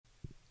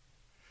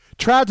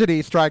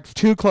Tragedy strikes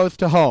too close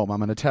to home. I'm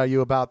going to tell you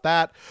about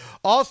that.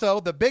 Also,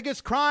 the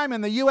biggest crime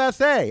in the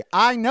USA.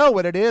 I know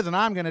what it is, and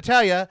I'm going to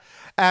tell you.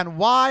 And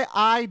why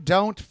I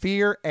don't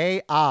fear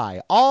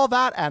AI. All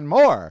that and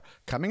more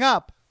coming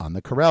up on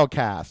the Karel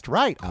Cast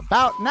right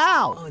about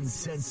now.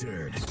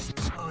 Uncensored,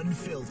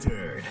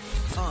 unfiltered,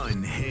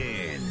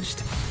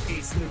 unhinged.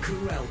 It's the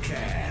Karel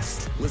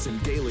Cast. Listen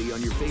daily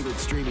on your favorite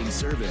streaming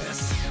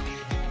service.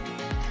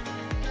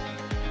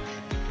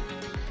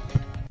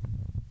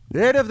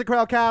 It is the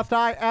Karel Cast.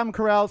 I am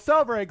Karel.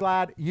 So very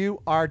glad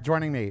you are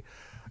joining me.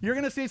 You're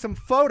going to see some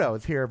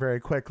photos here very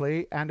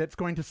quickly, and it's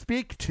going to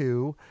speak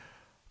to,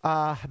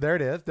 there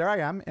it is. There I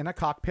am in a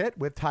cockpit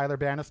with Tyler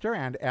Bannister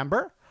and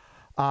Ember.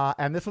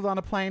 And this was on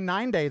a plane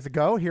 9 days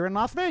ago here in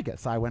Las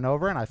Vegas. I went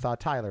over and I saw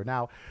Tyler.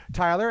 Now,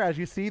 Tyler, as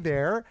you see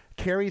there,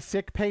 carries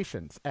sick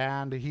patients,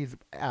 and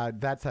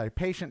that's a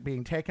patient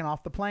being taken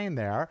off the plane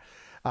there.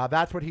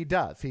 That's what he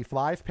does. He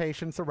flies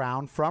patients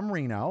around from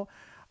Reno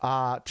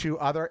to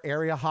other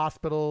area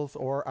hospitals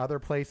or other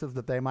places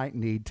that they might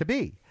need to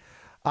be.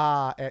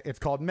 It's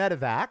called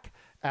Medevac,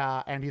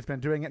 and he's been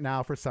doing it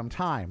now for some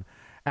time.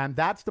 And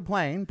that's the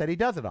plane that he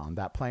does it on,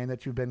 that plane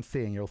that you've been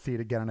seeing. You'll see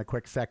it again in a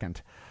quick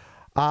second.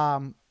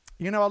 A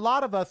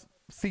lot of us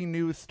see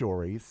news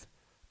stories,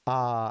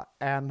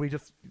 and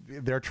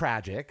they're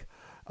tragic,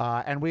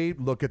 and we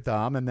look at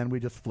them, and then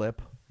we just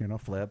flip.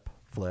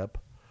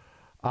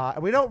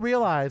 And we don't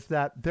realize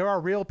that there are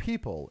real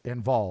people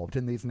involved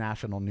in these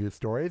national news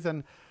stories,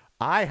 and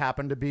I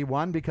happen to be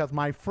one because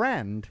my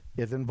friend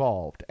is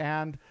involved.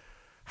 And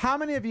how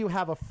many of you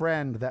have a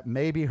friend that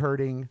may be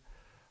hurting,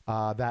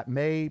 that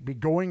may be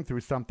going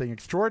through something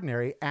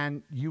extraordinary,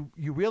 and you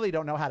really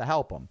don't know how to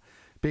help them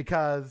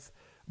because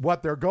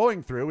what they're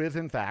going through is,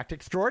 in fact,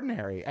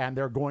 extraordinary, and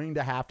they're going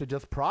to have to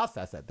just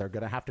process it. They're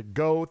going to have to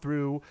go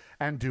through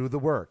and do the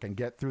work and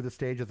get through the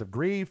stages of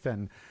grief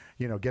and,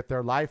 get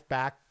their life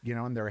back,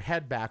 and their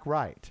head back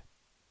right.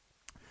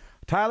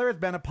 Tyler has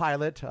been a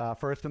pilot,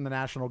 first in the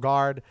National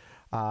Guard,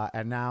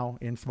 and now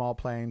in small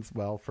planes,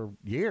 for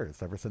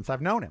years, ever since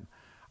I've known him.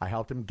 I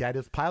helped him get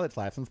his pilot's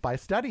license by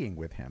studying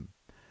with him.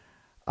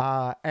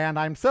 And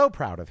I'm so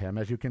proud of him,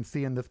 as you can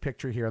see in this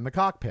picture here in the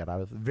cockpit. I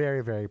was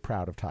very, very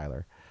proud of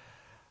Tyler.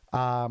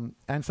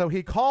 And so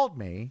he called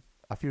me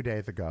a few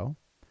days ago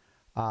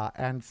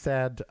and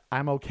said,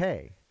 I'm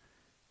okay.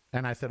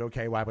 And I said,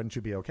 okay, why wouldn't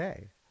you be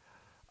okay?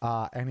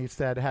 And he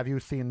said, have you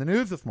seen the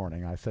news this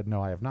morning? I said,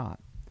 no, I have not.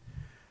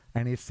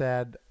 And he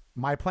said,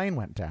 my plane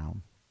went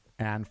down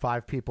and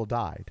 5 people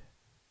died.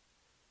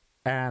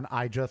 And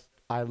I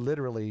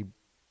literally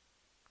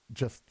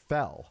just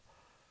fell.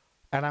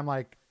 And I'm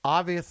like,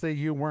 obviously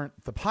you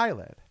weren't the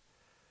pilot.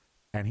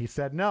 And he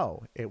said,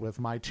 no, it was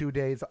my 2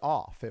 days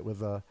off. It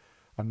was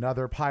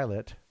another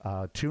pilot,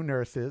 2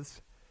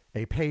 nurses,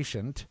 a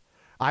patient.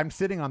 I'm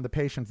sitting on the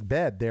patient's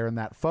bed there in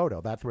that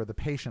photo. That's where the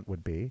patient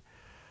would be.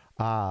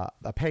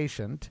 A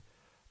patient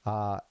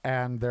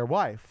and their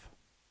wife.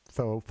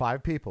 So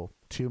 5 people,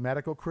 2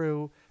 medical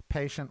crew,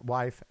 patient,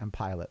 wife, and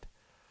pilot.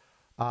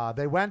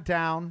 They went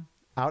down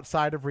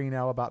outside of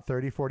Reno about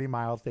 30, 40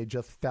 miles. They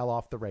just fell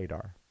off the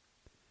radar.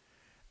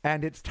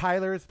 And it's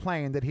Tyler's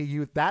plane that he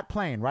used, that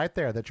plane right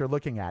there that you're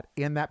looking at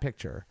in that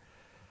picture.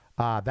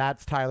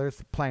 That's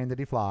Tyler's plane that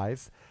he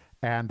flies,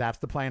 and that's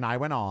the plane I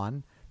went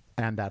on,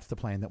 and that's the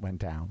plane that went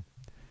down.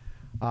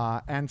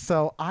 And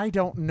so I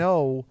don't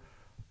know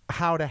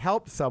how to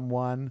help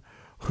someone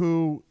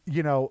who,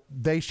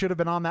 they should have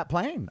been on that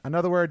plane. In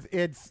other words,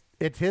 it's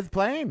his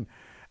plane.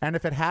 And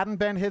if it hadn't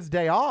been his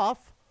day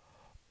off,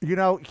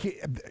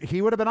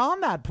 he would have been on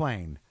that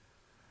plane.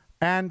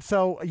 And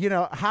so,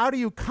 how do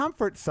you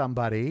comfort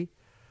somebody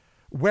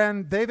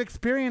when they've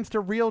experienced a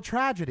real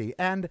tragedy?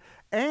 And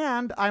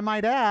I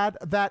might add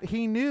that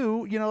he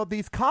knew,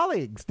 these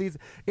colleagues,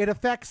 it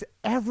affects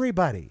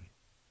everybody.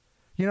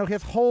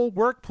 His whole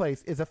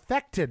workplace is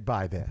affected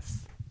by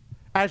this,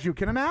 as you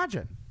can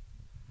imagine.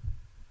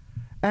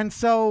 And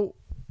so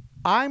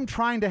I'm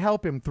trying to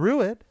help him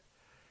through it.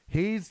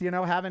 He's,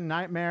 having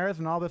nightmares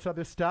and all this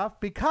other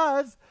stuff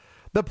because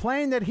the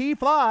plane that he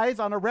flies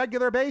on a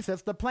regular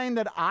basis, the plane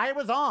that I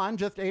was on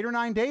just 8 or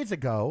 9 days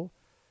ago,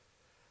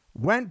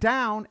 went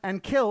down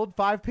and killed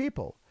 5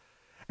 people.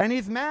 And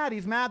he's mad.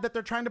 He's mad that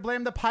they're trying to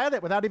blame the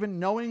pilot without even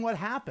knowing what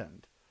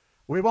happened.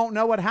 We won't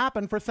know what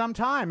happened for some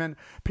time. And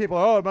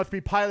people, it must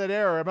be pilot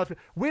error.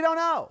 We don't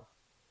know.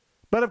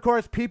 But of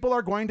course, people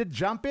are going to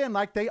jump in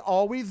like they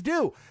always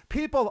do.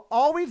 People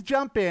always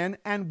jump in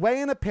and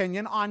weigh an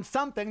opinion on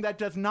something that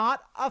does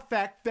not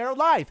affect their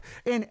life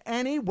in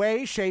any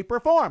way, shape, or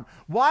form.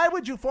 Why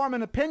would you form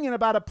an opinion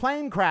about a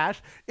plane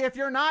crash if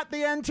you're not the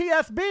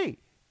NTSB?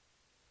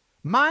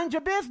 Mind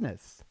your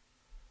business.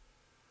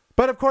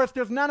 But of course,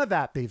 there's none of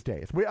that these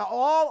days.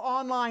 All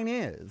online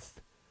is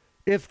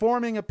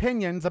forming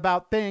opinions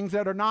about things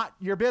that are not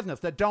your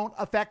business, that don't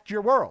affect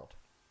your world.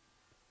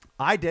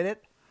 I did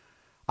it.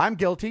 I'm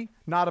guilty,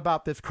 not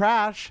about this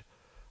crash,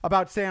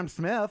 about Sam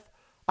Smith.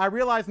 I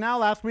realized now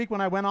last week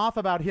when I went off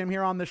about him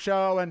here on the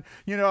show and,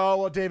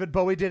 David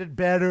Bowie did it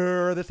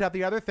better, this, that,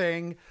 the other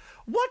thing.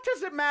 What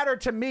does it matter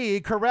to me,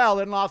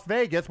 Carell in Las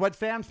Vegas, what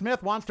Sam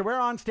Smith wants to wear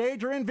on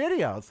stage or in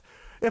videos?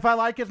 If I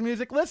like his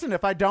music, listen.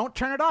 If I don't,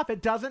 turn it off.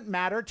 It doesn't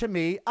matter to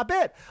me a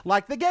bit.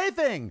 Like the gay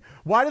thing.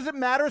 Why does it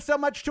matter so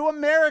much to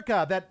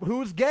America that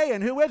who's gay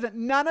and who isn't?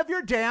 None of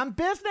your damn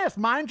business.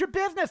 Mind your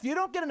business. You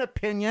don't get an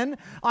opinion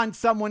on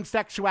someone's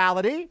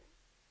sexuality.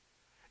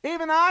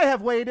 Even I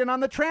have weighed in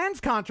on the trans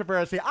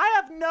controversy. I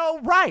have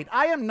no right.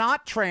 I am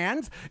not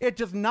trans. It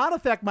does not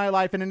affect my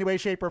life in any way,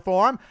 shape, or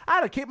form. I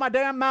had to keep my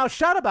damn mouth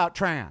shut about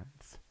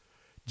trans.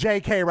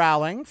 J.K.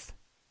 Rowling's.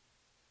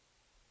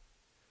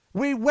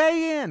 We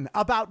weigh in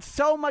about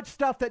so much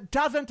stuff that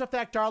doesn't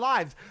affect our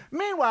lives.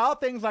 Meanwhile,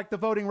 things like the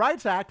Voting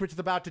Rights Act, which is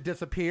about to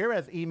disappear,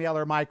 as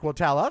emailer Mike will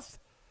tell us,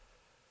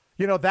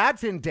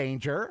 that's in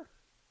danger.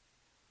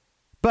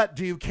 But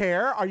do you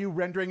care? Are you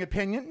rendering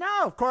opinion?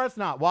 No, of course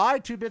not. Why?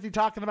 Too busy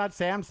talking about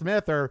Sam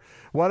Smith or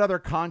what other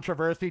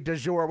controversy du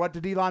jour? What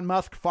did Elon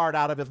Musk fart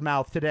out of his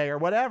mouth today or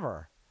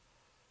whatever?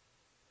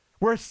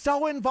 We're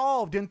so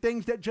involved in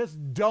things that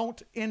just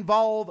don't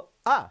involve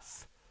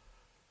us.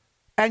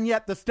 And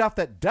yet the stuff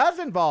that does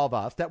involve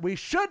us, that we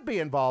should be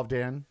involved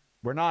in,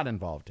 we're not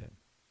involved in.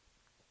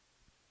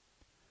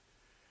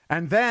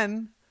 And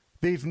then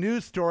these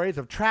news stories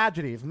of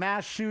tragedies,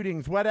 mass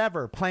shootings,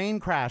 whatever,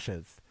 plane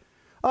crashes.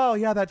 Oh,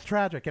 yeah, that's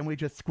tragic. And we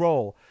just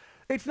scroll.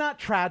 It's not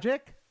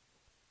tragic.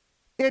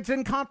 It's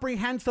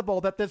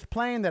incomprehensible that this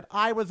plane that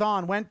I was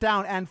on went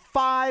down and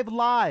 5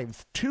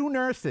 lives, 2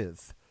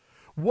 nurses,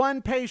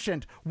 1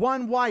 patient,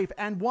 1 wife,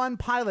 and 1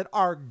 pilot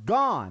are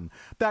gone.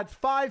 That's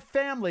 5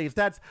 families.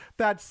 That's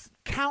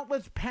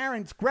countless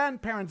parents,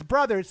 grandparents,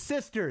 brothers,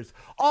 sisters,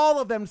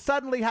 all of them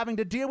suddenly having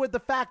to deal with the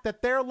fact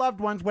that their loved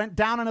ones went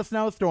down in a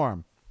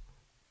snowstorm.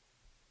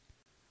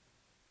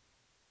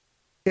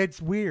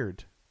 It's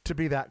weird to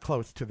be that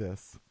close to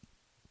this.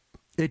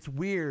 It's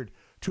weird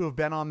to have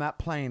been on that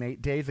plane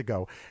 8 days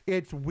ago.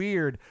 It's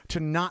weird to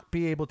not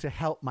be able to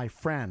help my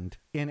friend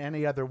in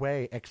any other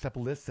way except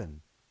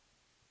listen.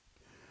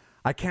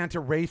 I can't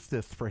erase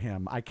this for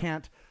him. I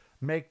can't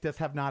make this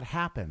have not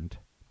happened.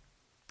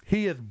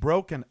 He is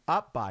broken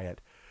up by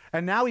it.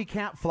 And now he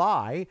can't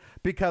fly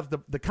because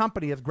the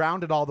company has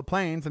grounded all the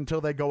planes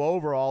until they go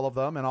over all of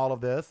them and all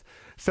of this.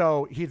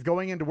 So he's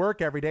going into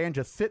work every day and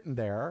just sitting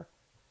there.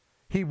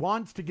 He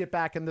wants to get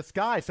back in the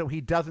sky so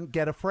he doesn't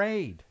get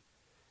afraid.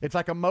 It's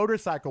like a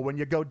motorcycle. When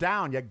you go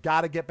down, you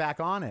got to get back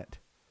on it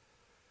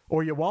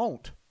or you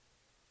won't.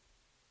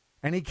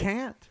 And he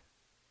can't.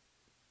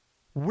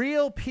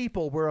 Real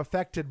people were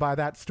affected by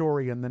that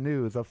story in the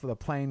news of the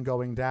plane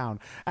going down.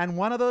 And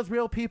one of those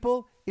real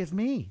people is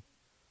me.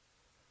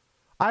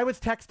 I was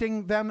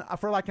texting them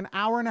for like an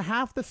hour and a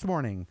half this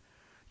morning.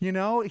 He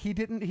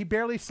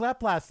barely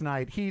slept last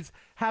night. He's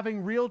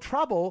having real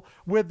trouble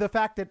with the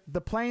fact that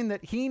the plane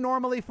that he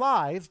normally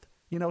flies,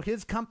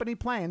 his company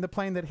plane, the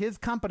plane that his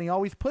company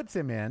always puts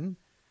him in,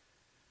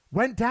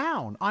 went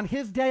down on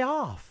his day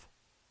off.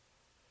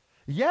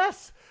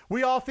 Yes,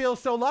 we all feel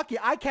so lucky.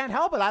 I can't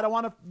help it. I don't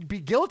want to be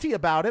guilty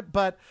about it,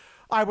 but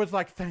I was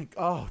like, thank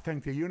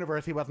the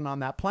universe he wasn't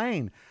on that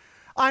plane.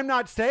 I'm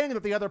not saying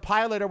that the other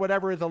pilot or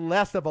whatever is a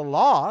less of a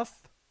loss.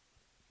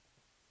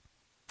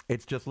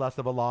 It's just less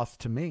of a loss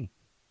to me.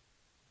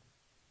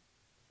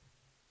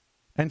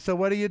 And so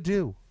what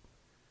do?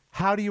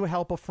 How do you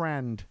help a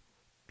friend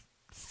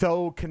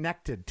so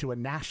connected to a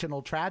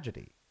national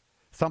tragedy?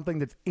 Something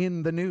that's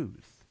in the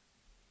news.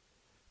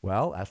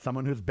 Well, as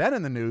someone who's been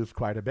in the news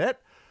quite a bit,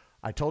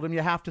 I told him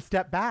you have to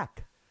step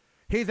back.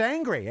 He's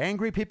angry.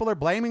 Angry people are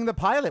blaming the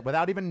pilot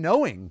without even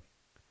knowing.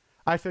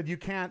 I said, you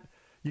can't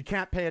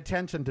pay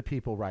attention to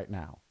people right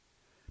now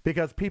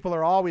because people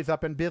are always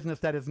up in business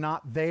that is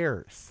not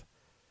theirs.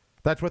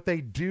 That's what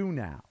they do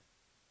now.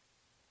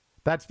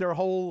 That's their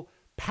whole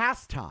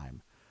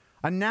pastime.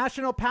 A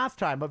national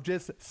pastime of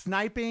just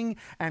sniping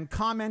and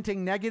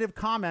commenting negative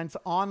comments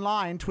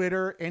online,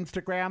 Twitter,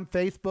 Instagram,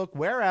 Facebook,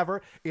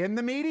 wherever, in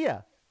the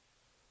media.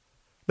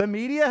 The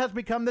media has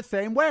become the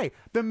same way.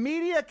 The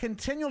media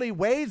continually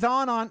weighs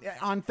on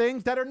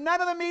things that are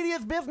none of the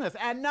media's business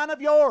and none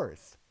of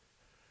yours.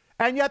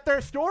 And yet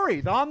there's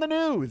stories on the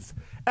news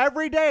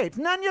every day. It's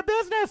none of your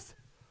business.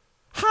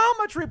 How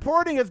much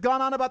reporting has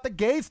gone on about the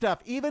gay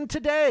stuff even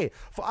today?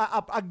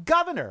 A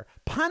governor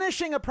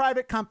punishing a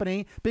private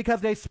company because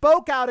they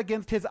spoke out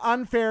against his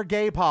unfair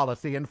gay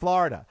policy in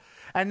Florida.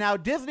 And now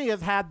Disney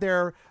has had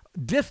their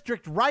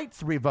district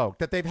rights revoked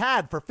that they've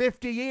had for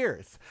 50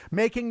 years,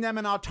 making them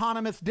an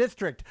autonomous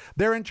district.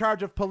 They're in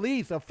charge of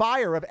police, of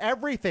fire, of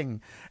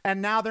everything.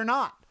 And now they're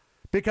not.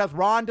 Because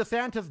Ron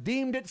DeSantis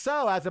deemed it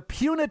so as a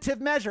punitive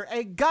measure,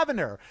 a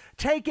governor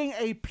taking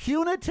a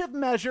punitive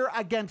measure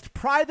against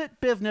private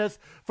business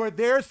for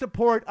their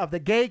support of the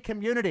gay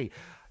community.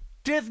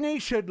 Disney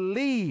should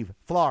leave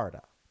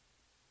Florida.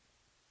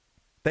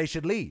 They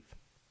should leave.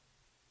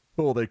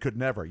 Oh, they could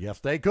never. Yes,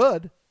 they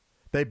could.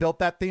 They built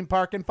that theme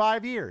park in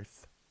 5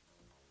 years.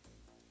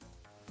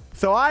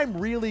 So I'm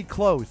really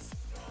close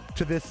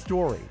to this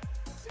story.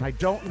 I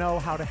don't know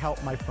how to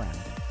help my friend.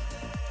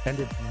 And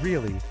it's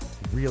really,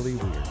 really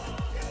weird.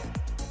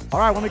 All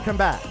right, when we come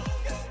back,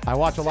 I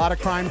watch a lot of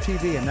crime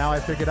TV, and now I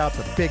figured out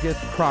the biggest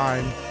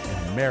crime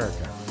in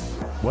America.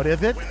 What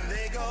is it?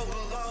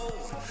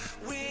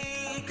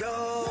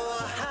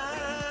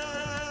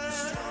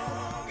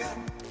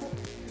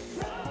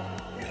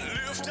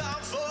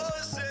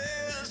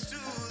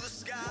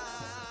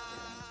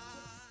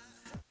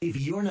 If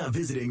you're not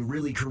visiting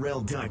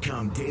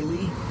reallycorel.com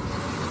daily,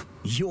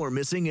 you're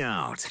missing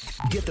out.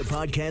 Get the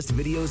podcast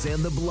videos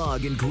and the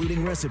blog,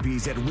 including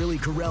recipes, at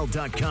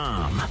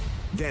reallycorel.com.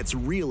 That's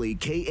really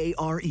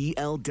KAREL.com.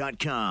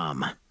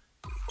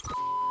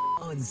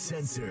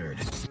 Uncensored,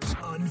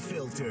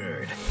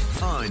 unfiltered,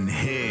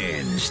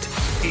 unhinged.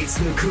 It's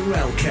the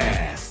Corel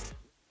Cast.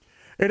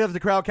 It is the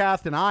Corel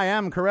Cast, and I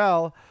am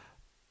Corel.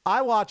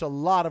 I watch a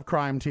lot of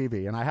crime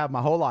TV, and I have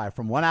my whole life,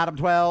 from One Adam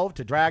 12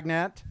 to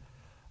Dragnet.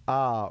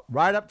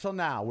 Right up till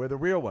now, we're the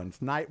real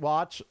ones. Night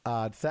Watch,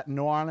 it's set in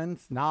New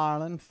Orleans.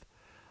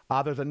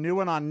 There's a new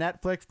one on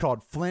Netflix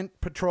called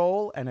Flint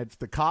Patrol, and it's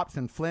the cops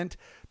in Flint.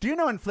 Do you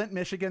know in Flint,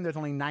 Michigan, there's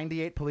only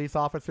 98 police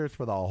officers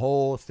for the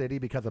whole city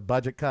because of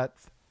budget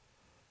cuts?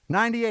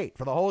 98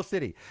 for the whole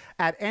city.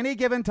 At any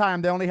given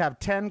time, they only have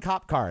 10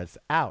 cop cars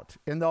out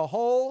in the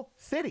whole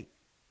city.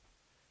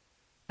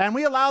 And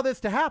we allow this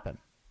to happen.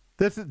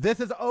 This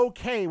is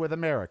okay with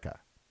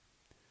America.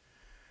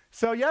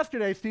 So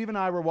yesterday, Steve and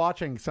I were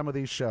watching some of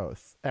these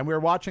shows, and we were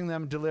watching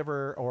them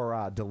deliver.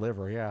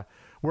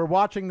 We're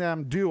watching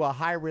them do a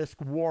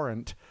high-risk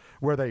warrant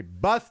where they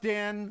bust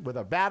in with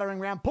a battering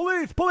ram,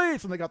 police,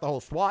 and they got the whole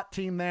SWAT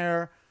team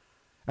there,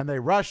 and they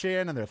rush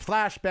in, and there's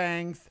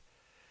flashbangs.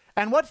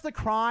 And what's the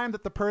crime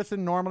that the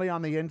person normally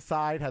on the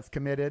inside has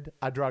committed?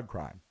 A drug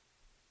crime.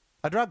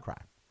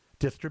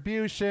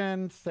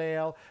 Distribution,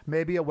 sale,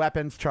 maybe a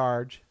weapons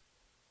charge.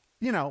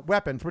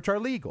 Weapons which are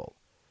legal.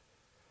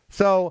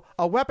 So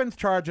a weapons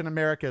charge in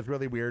America is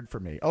really weird for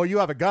me. Oh, you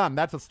have a gun.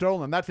 That's a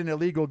stolen. That's an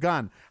illegal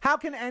gun. How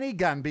can any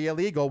gun be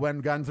illegal when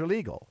guns are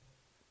legal?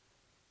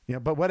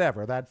 But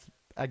whatever. That's,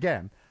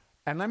 again.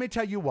 And let me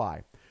tell you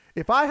why.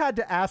 If I had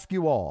to ask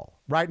you all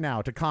right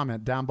now to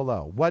comment down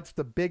below, what's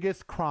the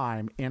biggest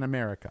crime in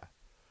America?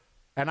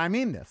 And I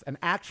mean this, an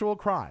actual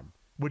crime.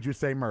 Would you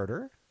say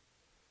murder?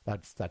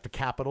 That's a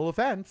capital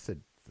offense.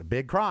 It's a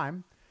big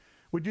crime.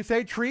 Would you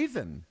say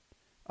treason?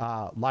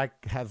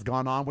 Like has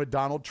gone on with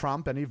Donald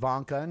Trump and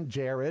Ivanka and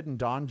Jared and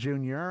Don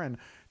Jr. and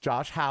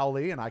Josh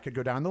Hawley, and I could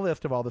go down the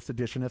list of all the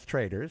seditionist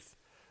traitors,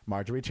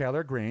 Marjorie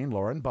Taylor Greene,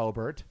 Lauren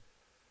Boebert,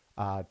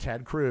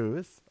 Ted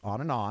Cruz,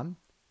 on and on.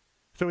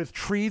 So is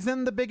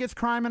treason the biggest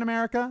crime in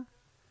America?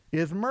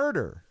 Is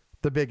murder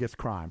the biggest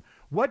crime?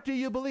 What do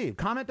you believe?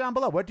 Comment down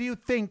below. What do you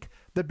think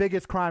the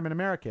biggest crime in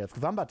America is?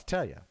 Because I'm about to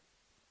tell you.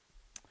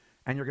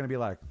 And you're going to be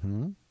like,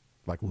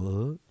 Like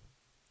what?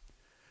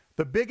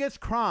 The biggest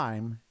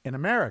crime in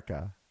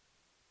America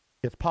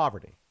is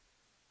poverty.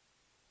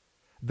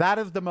 That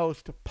is the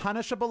most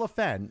punishable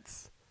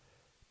offense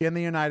in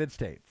the United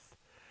States.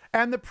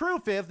 And the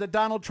proof is that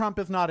Donald Trump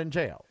is not in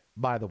jail,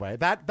 by the way.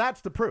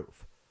 That's the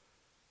proof.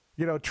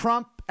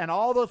 Trump and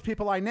all those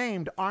people I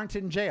named aren't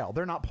in jail.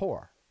 They're not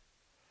poor.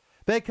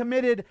 They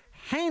committed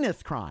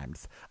heinous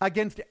crimes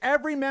against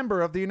every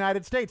member of the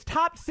United States.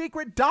 Top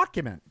secret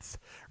documents.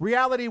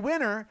 Reality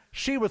winner,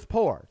 she was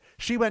poor.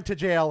 She went to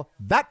jail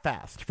that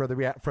fast for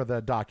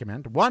the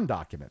document, one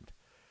document.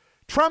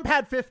 Trump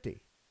had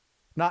 50,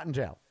 not in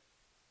jail.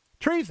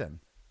 Treason,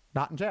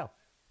 not in jail.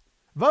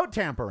 Vote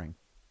tampering,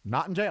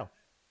 not in jail.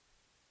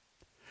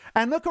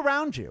 And look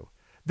around you.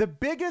 The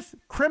biggest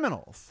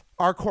criminals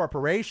are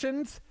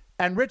corporations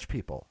and rich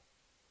people.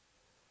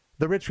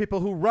 The rich people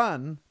who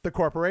run the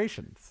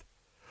corporations.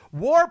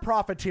 War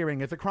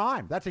profiteering is a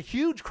crime. That's a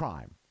huge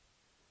crime.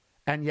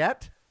 And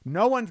yet,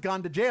 no one's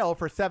gone to jail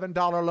for $7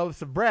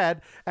 loaves of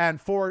bread and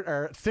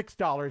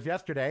 $6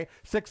 yesterday,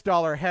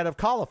 $6 head of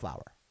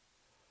cauliflower.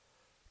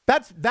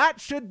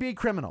 That should be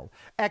criminal.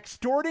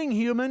 Extorting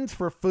humans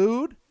for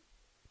food,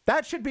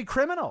 that should be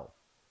criminal.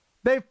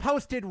 They've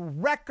posted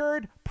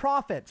record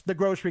profits, the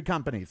grocery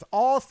companies,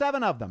 all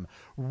 7 of them,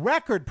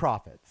 record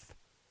profits.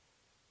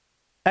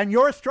 And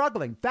you're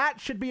struggling. That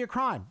should be a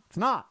crime. It's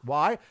not.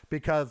 Why?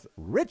 Because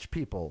rich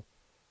people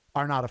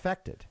are not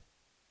affected.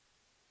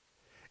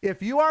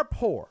 If you are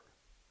poor,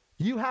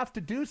 you have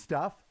to do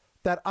stuff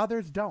that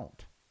others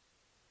don't.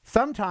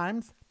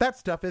 Sometimes that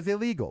stuff is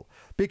illegal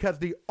because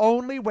the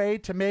only way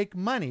to make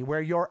money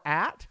where you're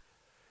at,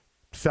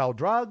 sell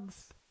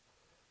drugs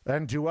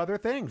and do other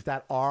things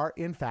that are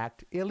in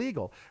fact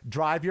illegal.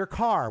 Drive your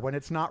car when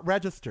it's not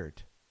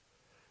registered.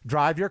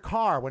 Drive your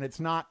car when it's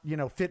not,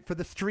 fit for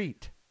the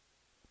street.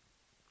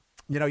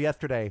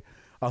 Yesterday,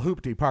 a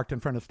hoopty parked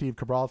in front of Steve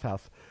Cabral's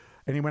house,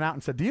 and he went out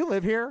and said, "Do you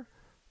live here?"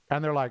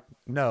 And they're like,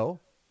 "No."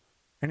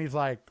 And he's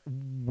like,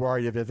 "Well, are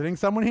you visiting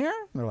someone here?"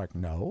 And they're like,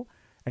 "No."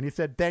 And he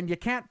said, "Then you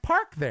can't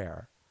park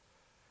there."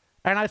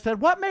 And I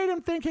said, "What made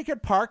him think he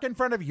could park in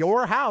front of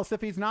your house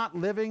if he's not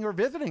living or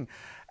visiting?"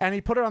 And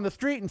he put it on the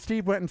street, and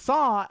Steve went and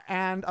saw,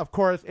 and of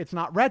course, it's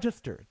not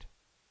registered.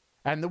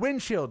 And the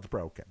windshield's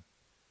broken.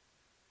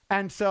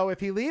 And so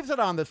if he leaves it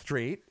on the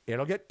street,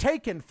 it'll get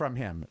taken from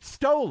him,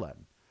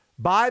 stolen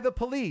by the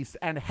police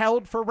and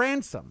held for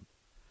ransom.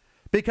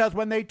 Because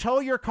when they tow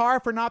your car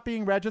for not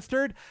being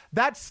registered,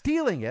 that's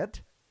stealing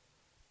it.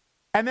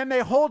 And then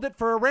they hold it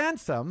for a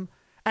ransom.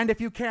 And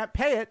if you can't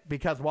pay it,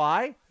 because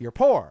why? You're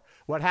poor.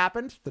 What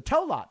happens? The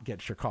tow lot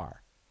gets your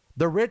car.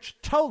 The rich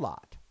tow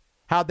lot.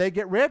 How'd they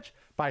get rich?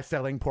 By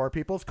selling poor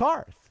people's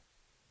cars.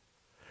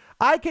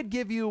 I could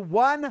give you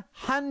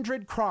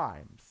 100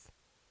 crimes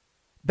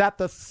that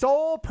the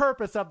sole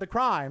purpose of the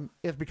crime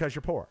is because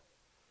you're poor.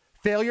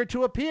 Failure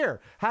to appear.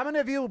 How many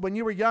of you, when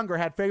you were younger,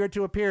 had failure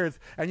to appears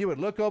and you would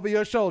look over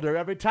your shoulder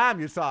every time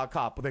you saw a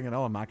cop thinking,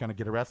 oh, I'm not going to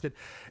get arrested?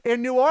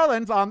 In New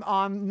Orleans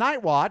on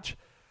Night Watch,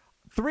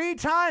 3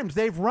 times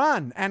they've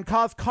run and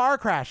caused car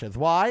crashes.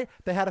 Why?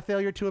 They had a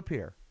failure to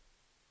appear.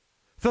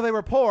 So they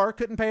were poor,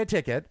 couldn't pay a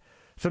ticket.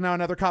 So now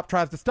another cop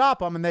tries to stop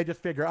them and they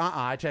just figure,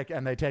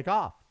 and they take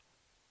off.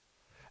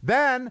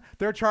 Then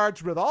they're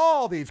charged with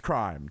all these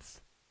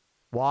crimes.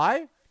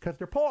 Why? Because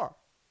they're poor.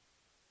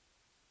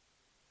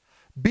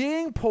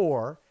 Being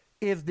poor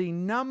is the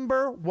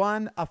number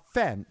one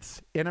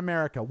offense in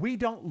America. We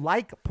don't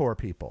like poor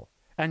people,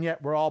 and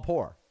yet we're all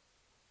poor.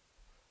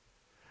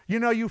 You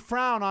know, you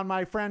frown on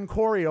my friend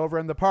Corey over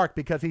in the park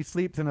because he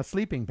sleeps in a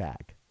sleeping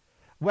bag.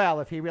 Well,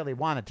 if he really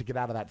wanted to get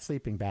out of that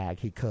sleeping bag,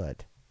 he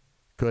could.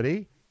 Could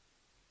he?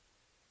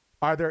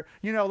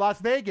 Las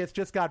Vegas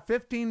just got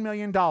 $15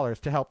 million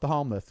to help the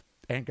homeless.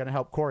 Ain't going to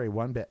help Corey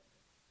one bit.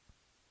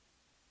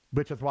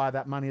 Which is why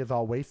that money is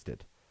all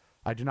wasted.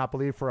 I do not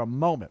believe for a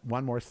moment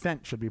one more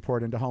cent should be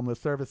poured into homeless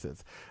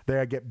services.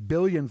 They get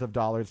billions of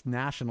dollars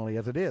nationally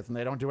as it is, and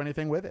they don't do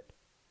anything with it.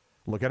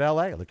 Look at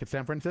LA. Look at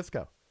San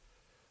Francisco.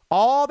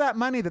 All that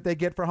money that they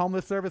get for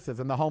homeless services,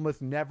 and the homeless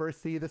never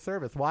see the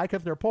service. Why?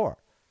 Because they're poor.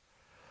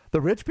 The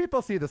rich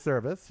people see the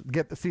service,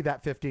 get to see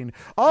that 15.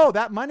 Oh,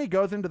 that money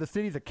goes into the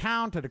city's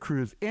account. It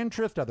accrues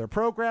interest. Other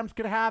programs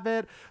could have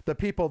it. The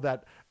people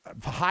that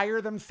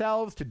hire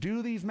themselves to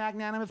do these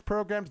magnanimous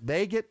programs,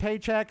 they get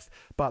paychecks.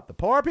 But the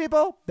poor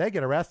people, they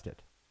get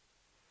arrested.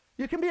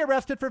 You can be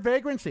arrested for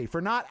vagrancy,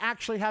 for not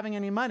actually having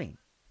any money.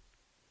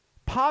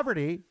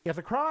 Poverty is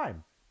a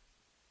crime.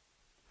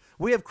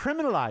 We have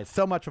criminalized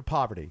so much of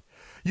poverty.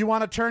 You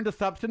want to turn to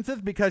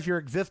substances because your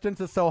existence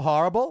is so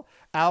horrible?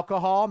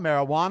 Alcohol,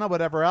 marijuana,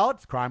 whatever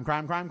else. Crime,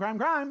 crime, crime, crime,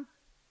 crime.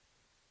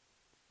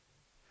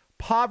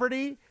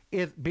 Poverty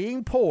is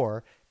being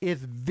poor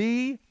is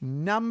the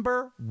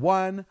number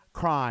one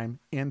crime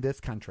in this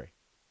country.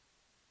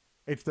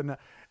 It's the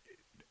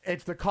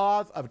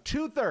cause of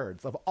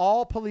 2/3 of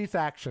all police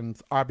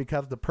actions are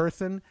because the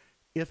person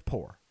is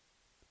poor.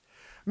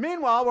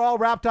 Meanwhile, we're all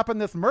wrapped up in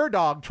this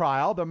Murdaugh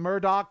trial. The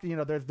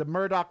Murdaugh, there's the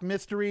Murdaugh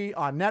mystery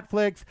on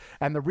Netflix,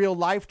 and the real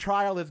life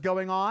trial is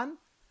going on.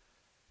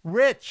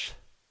 Rich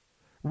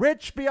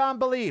beyond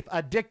belief,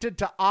 addicted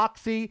to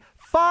Oxy.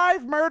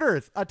 5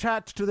 murders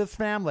attached to this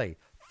family.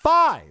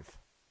 5.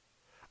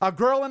 A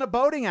girl in a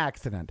boating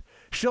accident.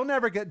 She'll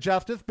never get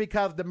justice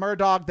because the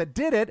Murdaugh that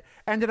did it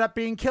ended up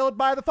being killed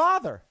by the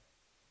father.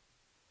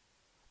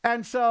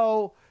 And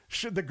so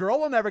the girl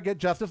will never get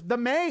justice. The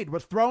maid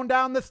was thrown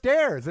down the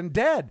stairs and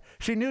dead.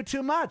 She knew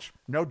too much.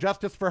 No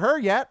justice for her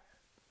yet.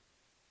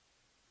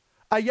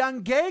 A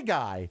young gay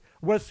guy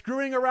was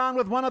screwing around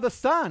with one of the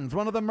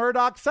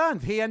Murdaugh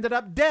sons. He ended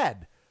up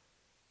dead.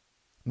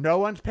 No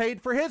one's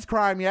paid for his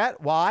crime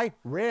yet. Why?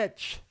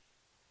 Rich.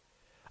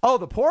 Oh,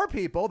 the poor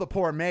people, the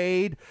poor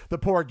maid, the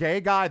poor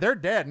gay guy, they're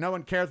dead. No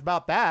one cares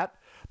about that.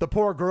 The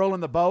poor girl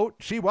in the boat,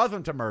 she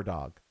wasn't a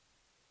Murdaugh.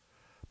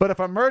 But if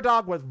a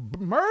Murdaugh was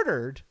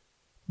murdered,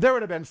 there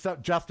would have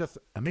been justice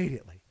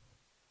immediately.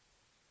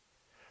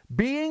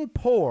 Being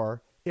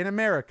poor in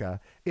America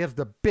is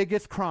the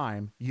biggest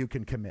crime you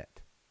can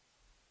commit.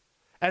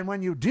 And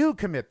when you do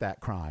commit that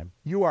crime,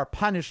 you are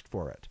punished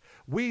for it.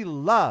 We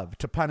love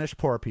to punish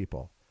poor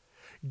people.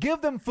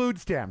 Give them food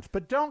stamps,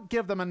 but don't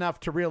give them enough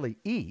to really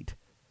eat.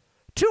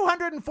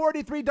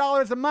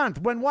 $243 a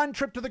month when one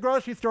trip to the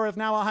grocery store is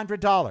now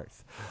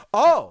 $100.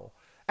 Oh,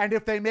 and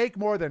if they make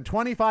more than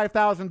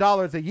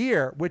 $25,000 a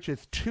year, which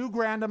is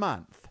 $2,000 a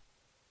month,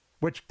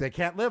 which they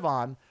can't live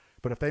on,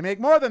 but if they make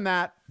more than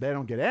that, they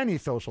don't get any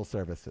social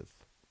services.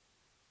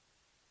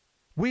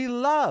 We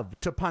love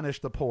to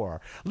punish the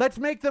poor. Let's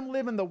make them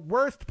live in the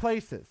worst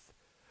places.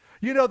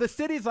 The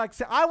cities like,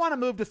 I want to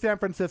move to San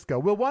Francisco.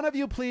 Will one of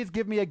you please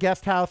give me a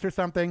guest house or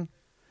something?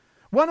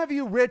 One of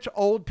you rich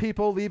old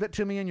people, leave it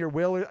to me in your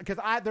will, because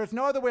there's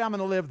no other way I'm going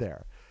to live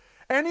there.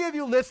 Any of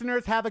you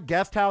listeners have a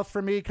guest house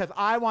for me? Because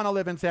I want to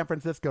live in San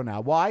Francisco now.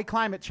 Why?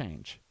 Climate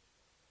change.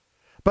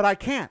 But I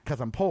can't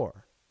because I'm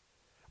poor.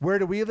 Where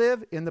do we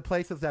live? In the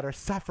places that are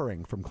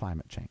suffering from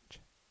climate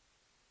change.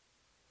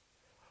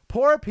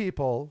 Poor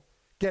people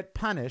get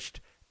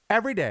punished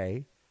every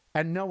day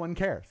and no one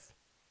cares.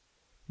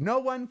 No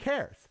one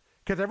cares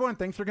because everyone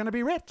thinks they're going to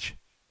be rich.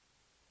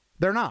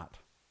 They're not.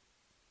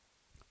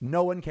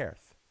 No one cares.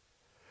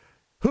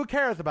 Who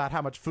cares about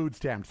how much food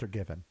stamps are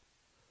given?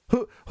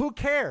 Who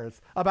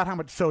cares about how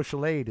much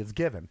social aid is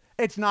given?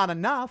 It's not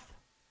enough.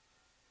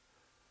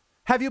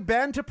 Have you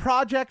been to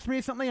projects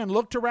recently and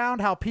looked around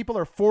how people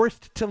are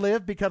forced to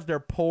live because they're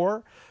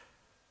poor?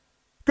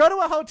 Go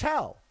to a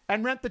hotel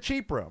and rent the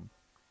cheap room.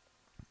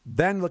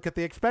 Then look at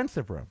the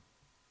expensive room.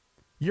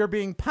 You're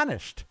being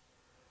punished.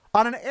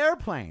 On an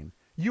airplane,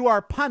 you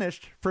are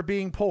punished for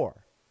being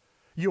poor.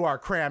 You are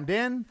crammed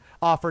in,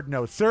 offered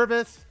no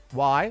service.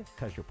 Why?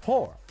 Because you're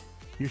poor.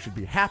 You should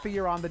be happy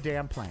you're on the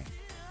damn plane.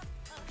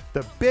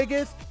 The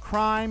biggest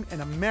crime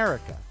in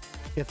America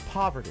is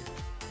poverty.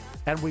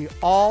 And we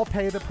all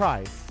pay the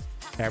price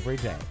every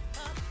day.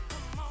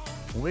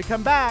 When we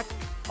come back,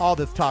 all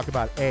this talk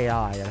about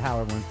AI and how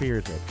everyone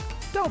fears it.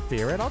 Don't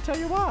fear it. I'll tell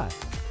you why.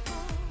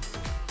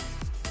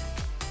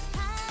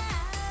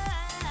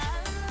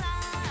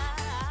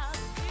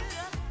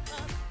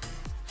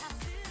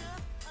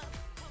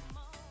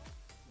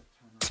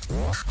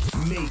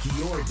 Make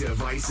your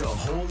device a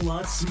whole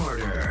lot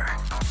smarter.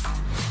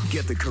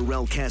 Get the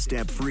Corelcast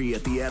app free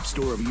at the App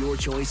Store of your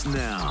choice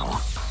now.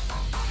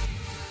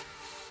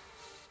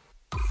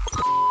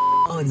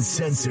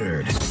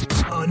 Uncensored,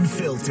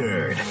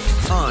 unfiltered,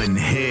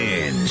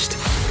 unhinged.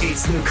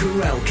 It's the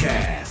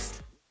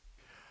Corelcast.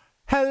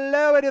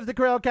 Hello, it is the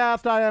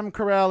Corelcast. I am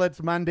Corel.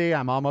 It's Monday.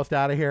 I'm almost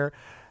out of here.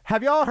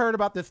 Have you all heard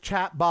about this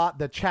chat bot,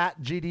 the Chat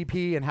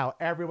GDP, and how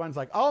everyone's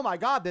like, oh my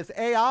God, this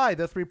AI,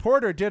 this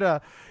reporter did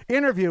a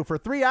interview for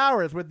 3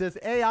 hours with this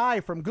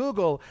AI from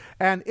Google,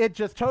 and it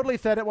just totally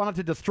said it wanted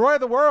to destroy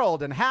the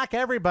world and hack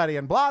everybody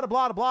and blah,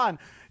 blah, blah, blah, and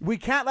we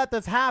can't let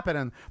this happen.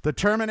 And the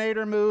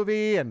Terminator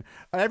movie, and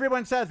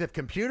everyone says if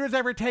computers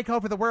ever take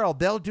over the world,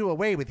 they'll do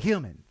away with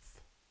humans.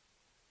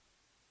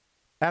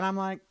 And I'm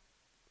like,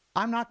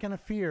 I'm not going to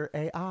fear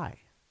AI,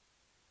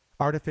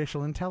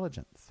 artificial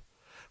intelligence.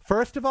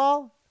 First of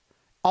all,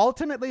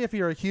 ultimately, if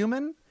you're a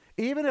human,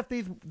 even if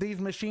these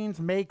machines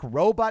make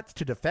robots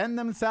to defend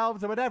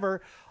themselves or whatever,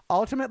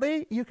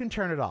 ultimately, you can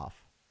turn it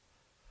off.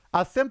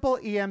 A simple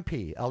EMP,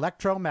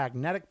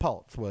 electromagnetic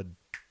pulse, would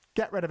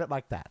get rid of it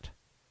like that.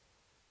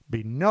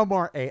 Be no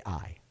more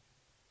AI.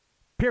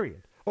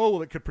 Period. Oh,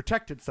 well, it could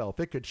protect itself.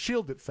 It could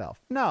shield itself.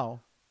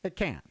 No, it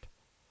can't.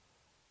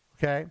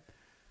 Okay?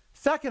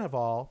 Second of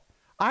all,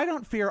 I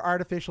don't fear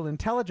artificial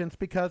intelligence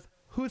because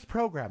who's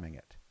programming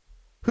it?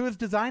 Who's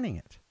designing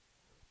it?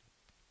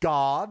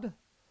 God?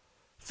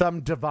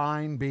 Some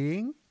divine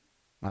being?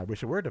 I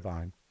wish it were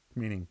divine,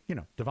 meaning,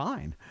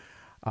 divine.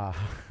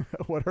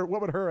 What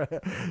would her?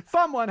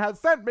 Someone has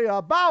sent me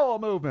a bowel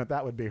movement.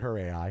 That would be her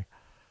AI.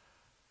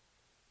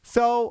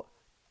 So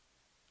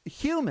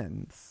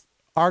humans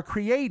are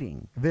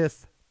creating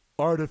this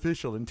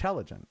artificial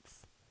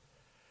intelligence,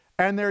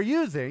 and they're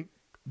using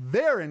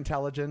their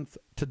intelligence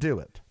to do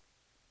it.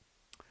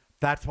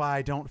 That's why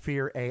I don't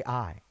fear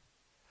AI.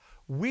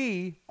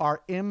 We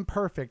are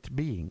imperfect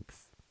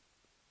beings.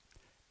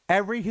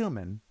 Every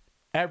human,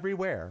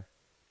 everywhere,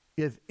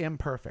 is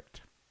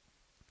imperfect.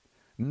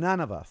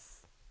 None of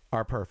us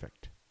are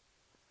perfect.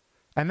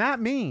 And that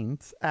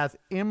means, as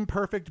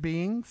imperfect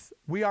beings,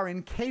 we are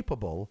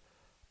incapable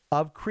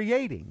of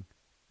creating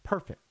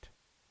perfect.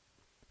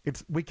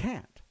 We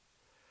can't.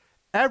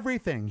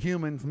 Everything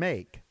humans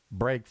make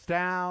breaks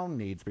down,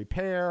 needs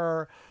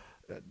repair,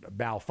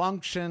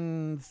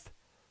 malfunctions,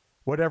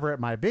 whatever it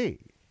might be,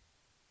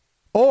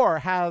 or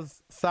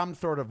has some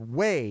sort of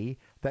way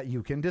that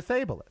you can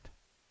disable it.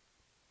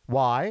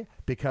 Why?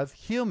 Because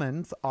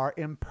humans are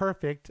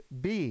imperfect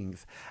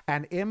beings,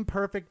 and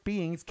imperfect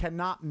beings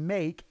cannot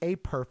make a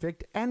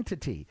perfect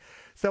entity.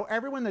 So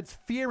everyone that's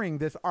fearing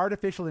this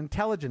artificial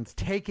intelligence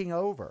taking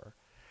over,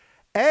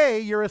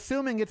 you're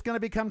assuming it's going to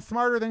become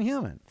smarter than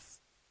humans.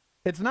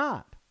 It's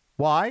not.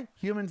 Why?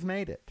 Humans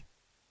made it.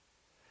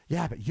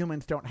 Yeah, but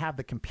humans don't have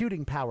the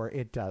computing power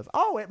it does.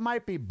 Oh, it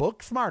might be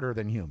book smarter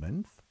than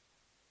humans.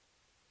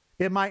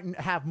 It might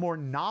have more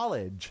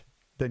knowledge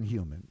than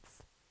humans.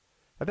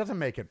 That doesn't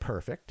make it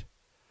perfect.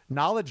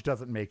 Knowledge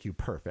doesn't make you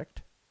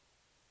perfect.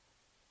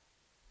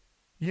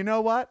 You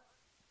know what?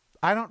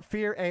 I don't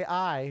fear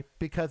AI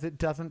because it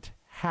doesn't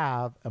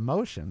have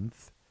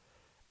emotions,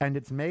 and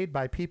it's made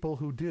by people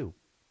who do.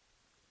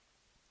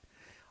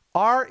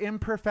 Our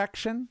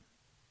imperfection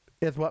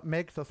is what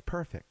makes us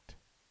perfect.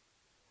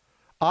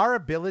 Our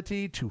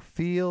ability to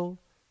feel,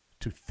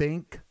 to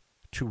think,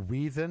 to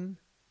reason,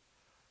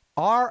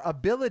 our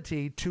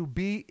ability to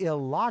be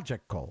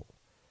illogical.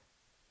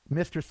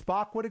 Mr.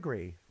 Spock would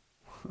agree.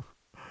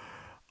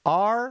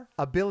 Our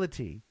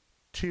ability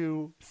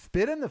to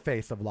spit in the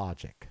face of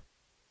logic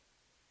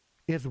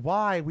is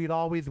why we'd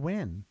always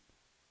win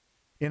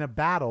in a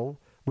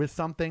battle with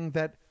something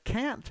that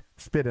can't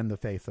spit in the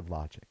face of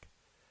logic.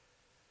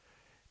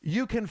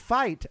 You can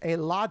fight a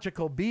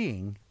logical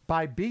being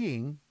by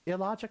being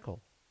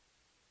illogical.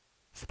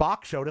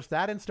 Spock showed us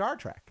that in Star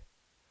Trek.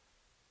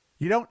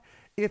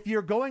 If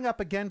you're going up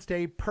against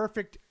a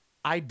perfect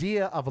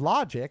idea of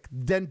logic,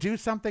 then do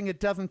something it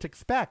doesn't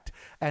expect.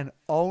 And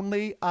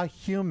only a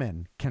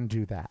human can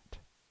do that.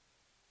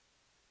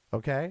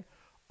 Okay?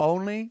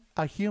 Only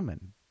a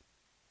human.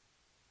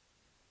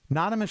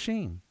 Not a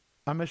machine.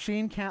 A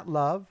machine can't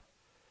love.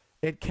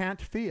 It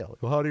can't feel.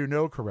 Well, how do you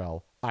know,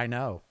 Corel? I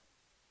know.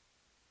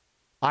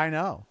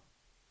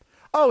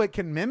 Oh, it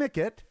can mimic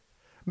it.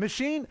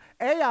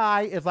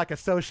 AI is like a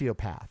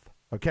sociopath,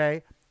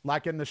 okay?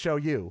 Like in the show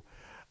You.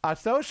 A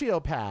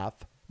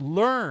sociopath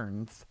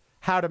learns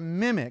how to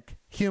mimic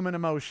human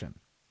emotion,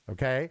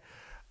 okay?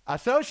 A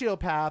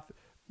sociopath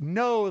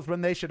knows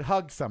when they should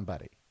hug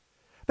somebody.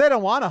 They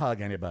don't want to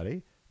hug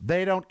anybody.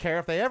 They don't care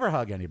if they ever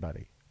hug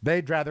anybody.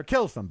 They'd rather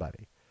kill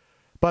somebody.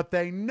 But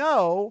they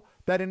know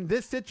that in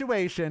this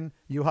situation,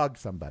 you hug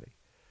somebody.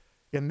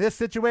 In this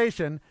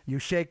situation, you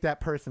shake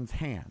that person's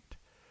hand.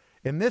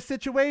 In this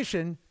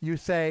situation, you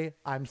say,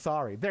 I'm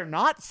sorry. They're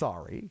not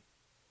sorry,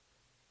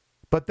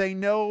 but they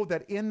know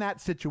that in that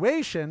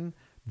situation,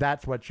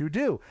 that's what you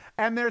do.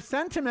 And their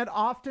sentiment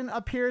often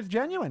appears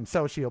genuine,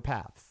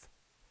 sociopaths.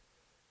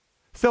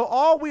 So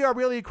all we are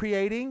really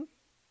creating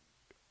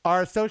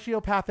are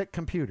sociopathic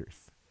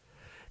computers.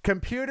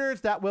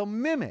 Computers that will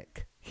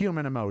mimic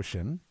human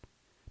emotion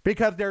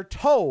because they're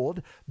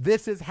told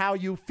this is how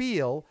you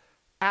feel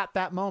at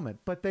that moment,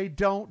 but they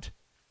don't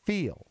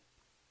feel.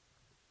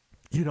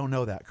 You don't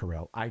know that,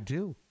 Carell. I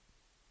do.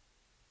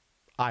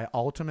 I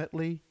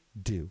ultimately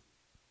do.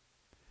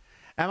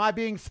 Am I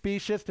being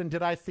specious and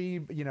did I see,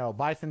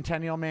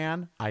 Bicentennial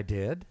Man? I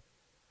did.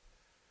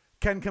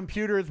 Can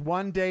computers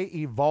one day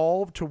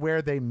evolve to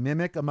where they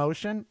mimic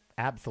emotion?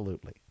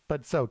 Absolutely.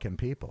 But so can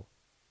people.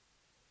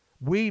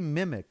 We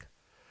mimic.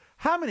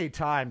 How many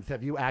times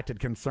have you acted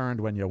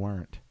concerned when you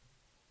weren't?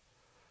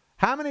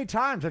 How many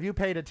times have you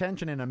paid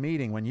attention in a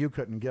meeting when you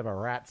couldn't give a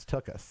rat's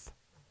tuchus?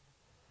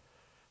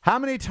 How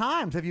many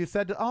times have you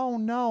said, oh,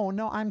 no,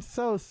 I'm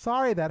so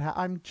sorry that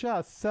I'm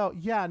just so,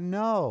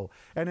 no.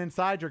 And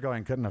inside you're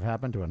going, couldn't have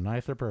happened to a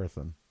nicer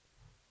person.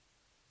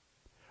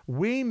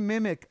 We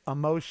mimic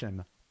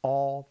emotion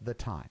all the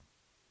time.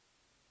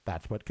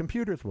 That's what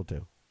computers will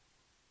do.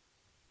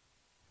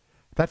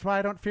 That's why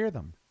I don't fear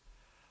them.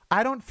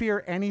 I don't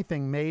fear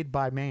anything made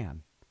by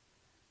man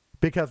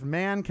because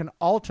man can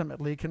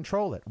ultimately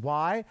control it.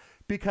 Why?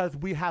 Because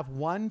we have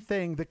one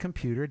thing the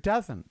computer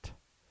doesn't.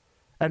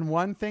 And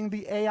one thing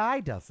the AI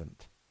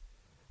doesn't.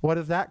 What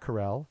is that,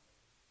 Carell?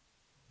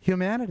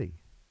 Humanity.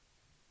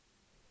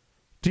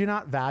 Do you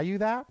not value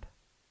that?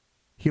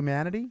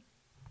 Humanity?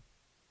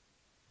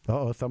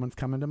 Uh-oh, someone's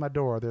coming to my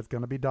door. There's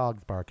going to be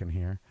dogs barking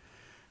here.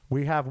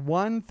 We have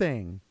one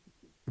thing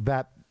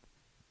that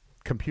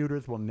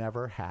computers will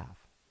never have.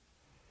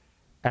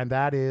 And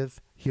that is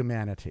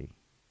humanity.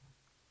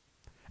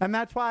 And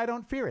that's why I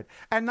don't fear it.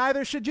 And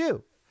neither should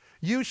you.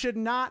 You should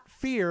not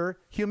fear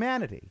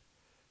humanity.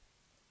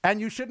 And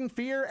you shouldn't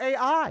fear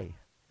AI.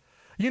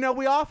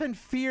 We often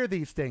fear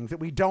these things that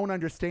we don't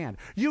understand.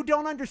 You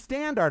don't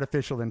understand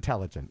artificial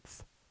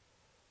intelligence.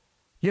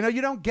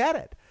 You don't get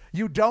it.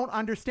 You don't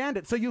understand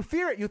it. So you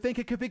fear it. You think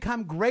it could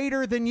become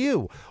greater than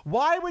you.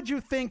 Why would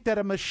you think that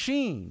a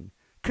machine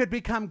could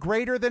become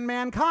greater than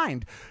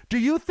mankind? Do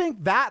you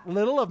think that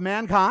little of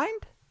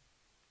mankind?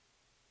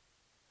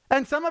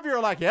 And some of you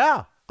are like,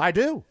 yeah, I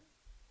do.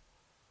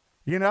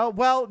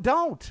 Well,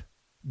 don't.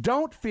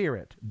 Don't fear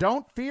it.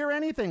 Don't fear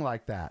anything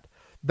like that.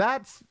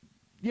 That's,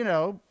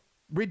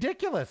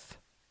 ridiculous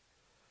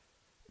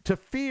to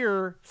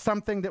fear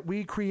something that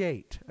we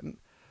create.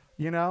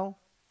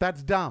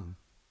 That's dumb.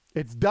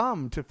 It's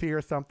dumb to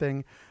fear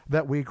something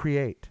that we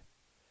create.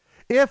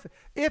 If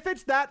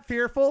it's that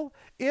fearful,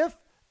 if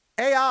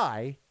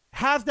AI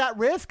has that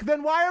risk,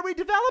 then why are we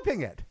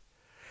developing it?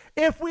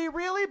 If we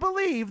really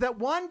believe that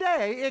one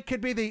day it could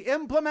be the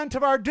implement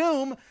of our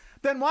doom,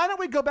 then why don't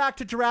we go back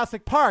to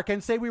Jurassic Park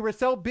and say we were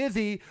so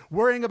busy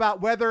worrying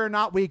about whether or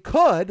not we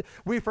could,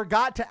 we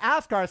forgot to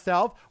ask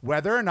ourselves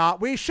whether or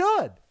not we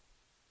should.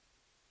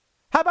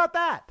 How about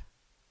that?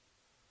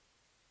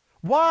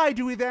 Why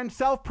do we then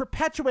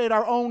self-perpetuate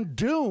our own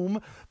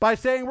doom by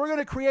saying we're going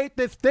to create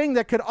this thing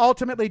that could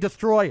ultimately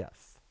destroy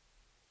us?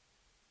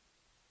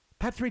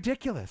 That's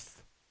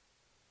ridiculous.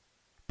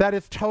 That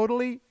is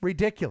totally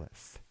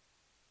ridiculous.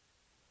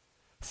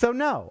 So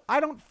no, I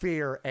don't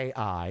fear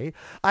AI.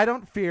 I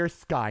don't fear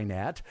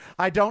Skynet.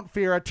 I don't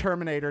fear a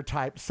Terminator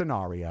type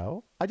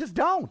scenario. I just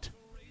don't.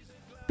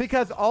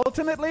 Because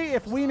ultimately,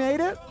 if we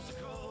made it,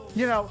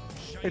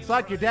 it's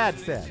like your dad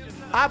said,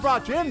 I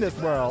brought you in this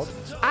world,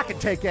 I can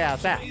take your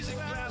ass out.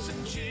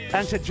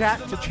 And to chat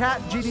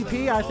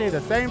GDP, I say the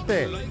same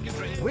thing.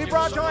 We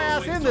brought your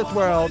ass in this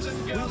world,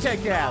 we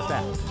take your ass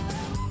out.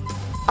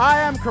 I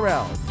am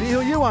Carell. Be who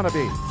you want to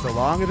be, so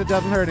long as it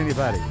doesn't hurt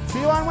anybody.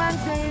 See you on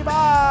Wednesday.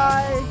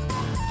 Bye.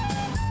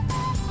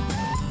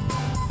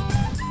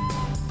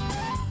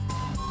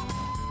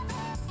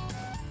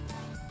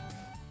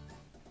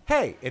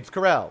 Hey, it's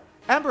Carell.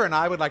 Ember and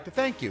I would like to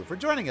thank you for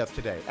joining us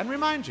today and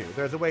remind you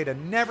there's a way to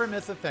never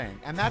miss a thing,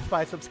 and that's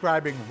by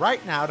subscribing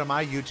right now to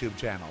my YouTube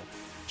channel.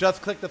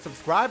 Just click the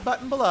subscribe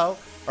button below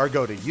or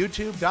go to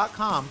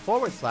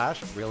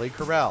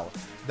youtube.com/reallycarell.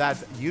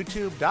 That's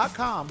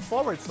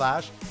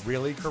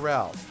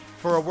youtube.com/reallycarell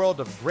for a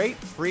world of great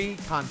free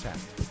content.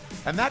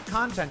 And that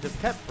content is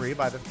kept free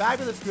by the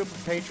fabulous group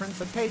of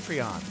patrons at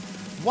Patreon.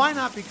 Why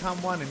not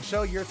become one and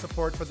show your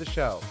support for the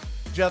show?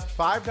 Just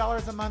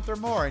 $5 a month or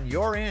more and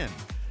you're in.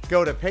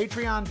 Go to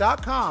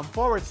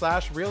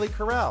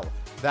patreon.com/reallycarell.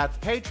 That's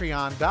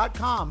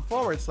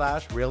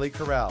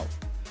patreon.com/reallycarell.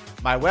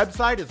 My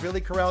website is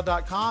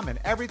reallycarell.com, and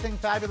everything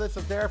fabulous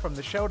is there, from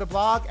the show to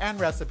blog and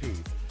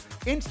recipes.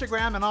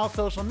 Instagram and all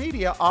social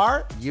media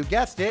are, you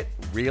guessed it,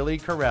 Really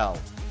Carell.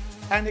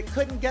 And it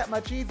couldn't get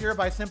much easier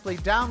by simply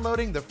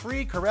downloading the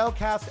free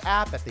Carellcast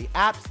app at the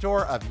App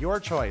Store of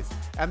your choice.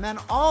 And then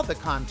all the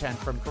content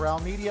from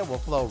Carell Media will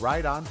flow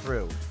right on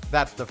through.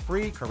 That's the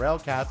free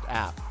Carellcast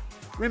app.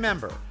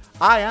 Remember,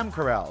 I am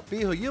Carell.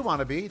 Be who you want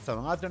to be, so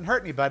long as it doesn't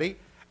hurt anybody.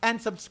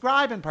 And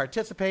subscribe and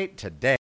participate today.